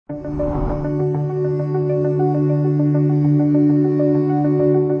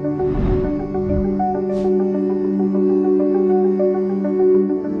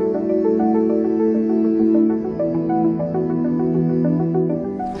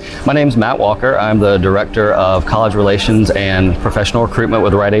My name is Matt Walker. I'm the Director of College Relations and Professional Recruitment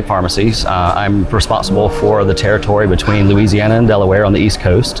with Rite Aid Pharmacies. I'm responsible for the territory between Louisiana and Delaware on the East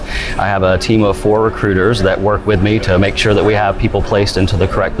Coast. I have a team of 4 recruiters that work with me to make sure that we have people placed into the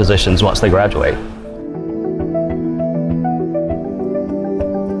correct positions once they graduate.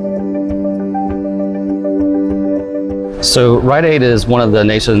 So Rite Aid is one of the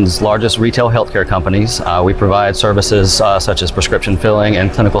nation's largest retail healthcare companies. We provide services such as prescription filling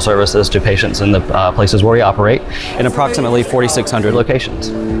and clinical services to patients in the places where we operate in approximately 4,600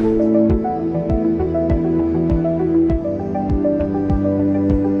 locations.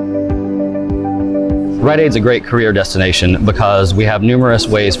 Rite Aid's a great career destination because we have numerous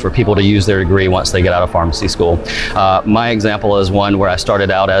ways for people to use their degree once they get out of pharmacy school. My example is one where I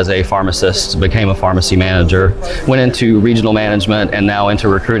started out as a pharmacist, became a pharmacy manager, went into regional management, and now into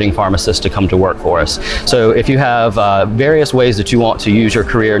recruiting pharmacists to come to work for us. So if you have various ways that you want to use your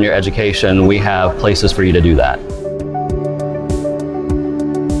career and your education, we have places for you to do that.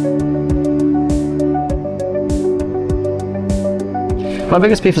 My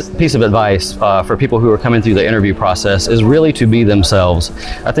biggest piece of advice for people who are coming through the interview process is really to be themselves.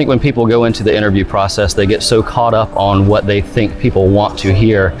 I think when people go into the interview process, they get so caught up on what they think people want to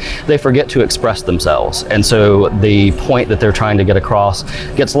hear, they forget to express themselves. And so the point that they're trying to get across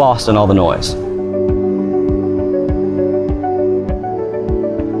gets lost in all the noise.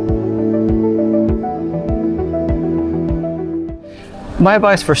 My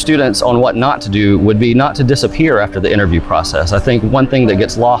advice for students on what not to do would be not to disappear after the interview process. I think one thing that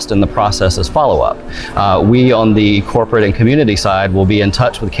gets lost in the process is follow-up. We on the corporate and community side will be in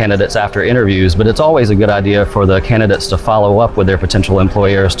touch with candidates after interviews, but it's always a good idea for the candidates to follow up with their potential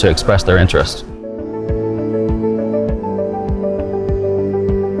employers to express their interest.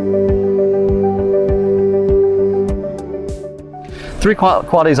 3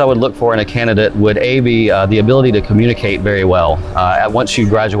 qualities I would look for in a candidate would be the ability to communicate very well. Once you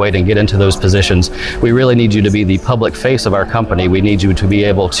graduate and get into those positions, we really need you to be the public face of our company. We need you to be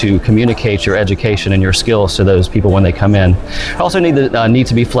able to communicate your education and your skills to those people when they come in. Also need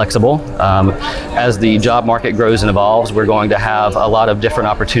to be flexible. As the job market grows and evolves, we're going to have a lot of different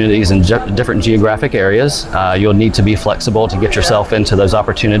opportunities in different geographic areas. You'll need to be flexible to get yourself into those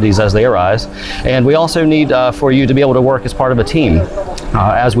opportunities as they arise. And we also need for you to be able to work as part of a team.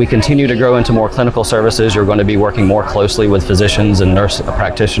 As we continue to grow into more clinical services, you're going to be working more closely with physicians and nurse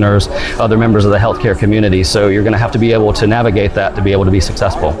practitioners, other members of the healthcare community. So you're going to have to be able to navigate that to be able to be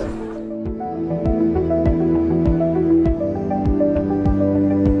successful.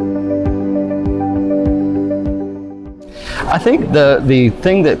 I think the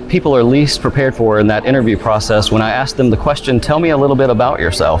thing that people are least prepared for in that interview process, when I ask them the question, tell me a little bit about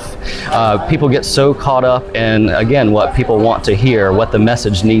yourself, people get so caught up in, again, what people want to hear, what the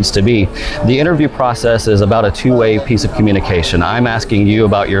message needs to be. The interview process is about a two-way piece of communication. I'm asking you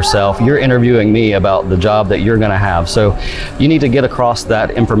about yourself, you're interviewing me about the job that you're going to have. So you need to get across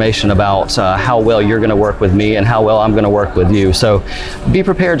that information about how well you're going to work with me and how well I'm going to work with you. So be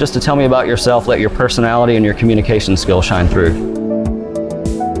prepared just to tell me about yourself, let your personality and your communication skills shine through.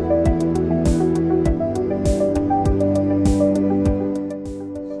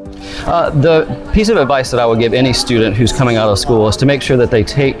 The piece of advice that I would give any student who's coming out of school is to make sure that they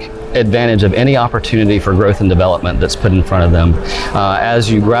take advantage of any opportunity for growth and development that's put in front of them. As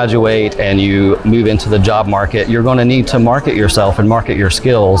you graduate and you move into the job market, you're going to need to market yourself and market your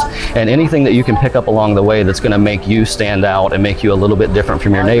skills, and anything that you can pick up along the way that's going to make you stand out and make you a little bit different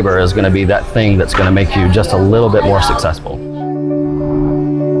from your neighbor is going to be that thing that's going to make you just a little bit more successful.